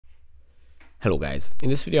Hello guys,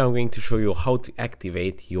 in this video I'm going to show you how to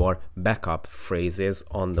activate your backup phrases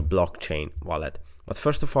on the blockchain wallet. But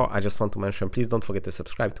first of all, I just want to mention, please don't forget to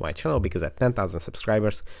subscribe to my channel, because at 10,000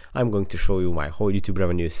 subscribers I'm going to show you my whole YouTube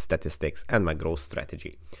revenue statistics and my growth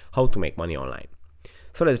strategy, how to make money online.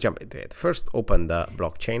 So let's jump into it. First, open the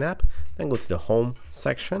blockchain app, then go to the home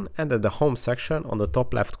section, and at the home section on the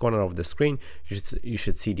top left corner of the screen you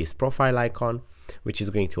should see this profile icon, which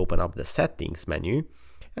is going to open up the settings menu.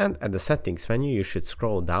 And at the settings menu, you should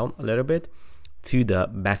scroll down a little bit to the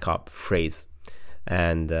backup phrase.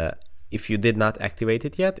 And if you did not activate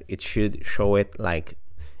it yet, it should show it like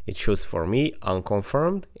it shows for me,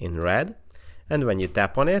 unconfirmed in red. And when you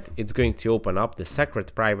tap on it, it's going to open up the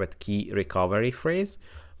secret private key recovery phrase,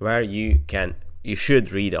 where you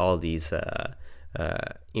should read all these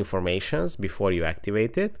informations before you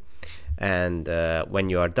activate it. And when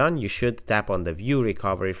you are done, you should tap on the view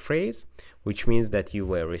recovery phrase, which means that you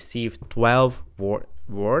will receive 12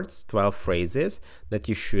 words, 12 phrases that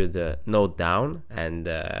you should note down and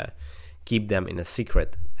keep them in a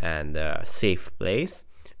secret and safe place,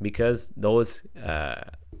 because those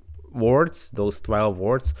those 12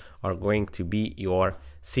 words are going to be your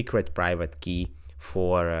secret private key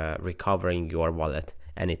for recovering your wallet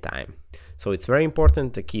anytime. So it's very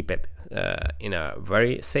important to keep it in a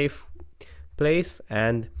very safe place,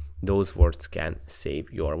 and those words can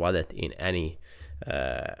save your wallet in any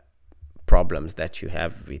problems that you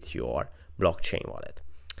have with your blockchain wallet.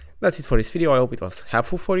 That's it for this video. I hope it was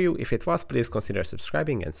helpful for you. If it was, please consider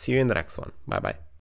subscribing, and see you in the next one. Bye bye.